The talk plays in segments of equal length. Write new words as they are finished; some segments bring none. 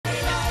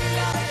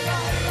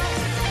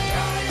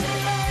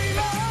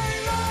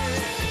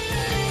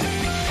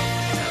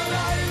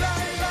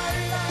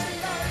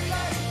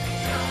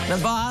The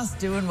boss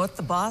doing what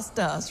the boss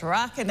does,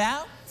 rocking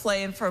out,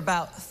 playing for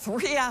about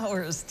 3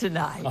 hours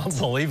tonight.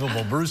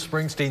 Unbelievable. Bruce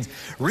Springsteen's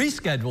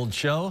rescheduled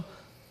show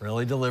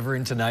really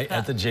delivering tonight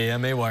at the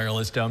JMA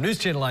Wireless Dome. News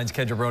Channel 9's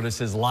Kendra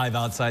Brodus is live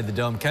outside the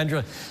dome.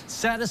 Kendra,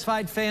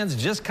 satisfied fans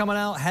just coming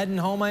out, heading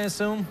home, I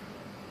assume?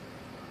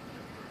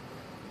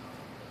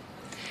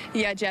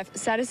 Yeah, Jeff,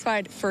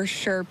 satisfied for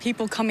sure.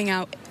 People coming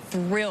out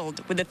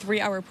thrilled with the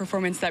 3-hour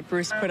performance that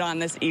Bruce put on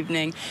this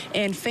evening.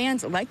 And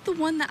fans like the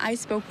one that I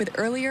spoke with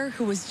earlier,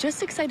 who was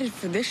just excited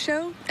for this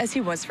show as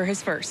he was for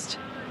his first.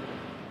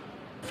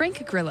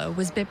 Frank Grillo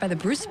was bit by the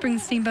Bruce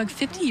Springsteen bug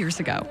 50 years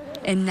ago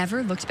and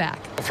never looked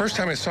back. The first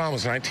time I saw him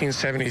was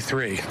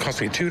 1973. It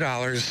cost me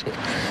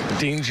 $2.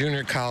 Dean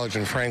Junior College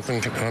in Franklin,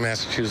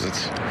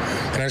 Massachusetts.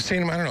 And I've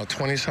seen him, I don't know,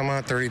 20 some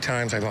odd, 30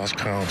 times. I lost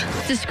count.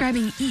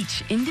 Describing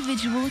each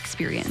individual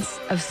experience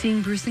of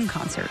seeing Bruce in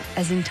concert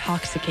as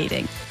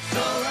intoxicating.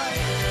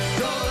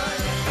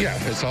 Yeah,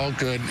 it's all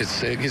good.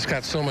 He's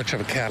got so much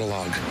of a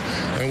catalog.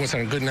 I mean, on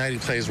a good night, he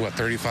plays,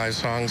 35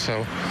 songs,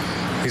 so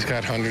he's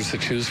got hundreds to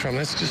choose from.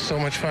 It's just so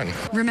much fun.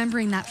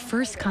 Remembering that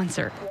first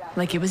concert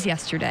like it was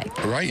yesterday.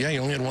 Right, yeah, he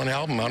only had one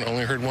album out,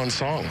 only heard one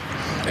song.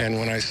 And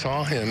when I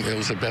saw him, it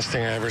was the best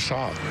thing I ever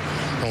saw.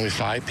 Only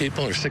 5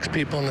 people or 6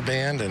 people in the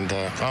band, and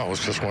it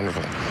was just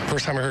wonderful.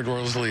 First time I heard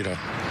Rosalita.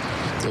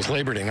 It was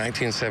Labor Day,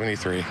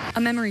 1973. A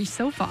memory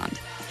so fond,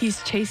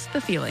 he's chased the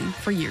feeling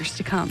for years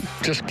to come.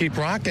 Just keep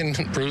rocking,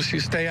 Bruce. You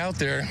stay out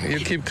there. You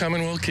keep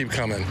coming, we'll keep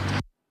coming.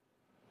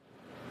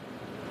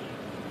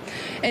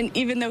 And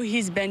even though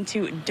he's been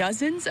to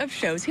dozens of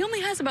shows, he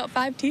only has about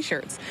 5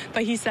 T-shirts.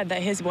 But he said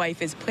that his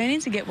wife is planning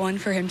to get one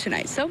for him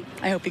tonight. So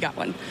I hope he got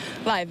one.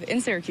 Live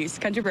in Syracuse,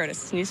 Kendra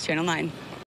Brodus, News Channel 9.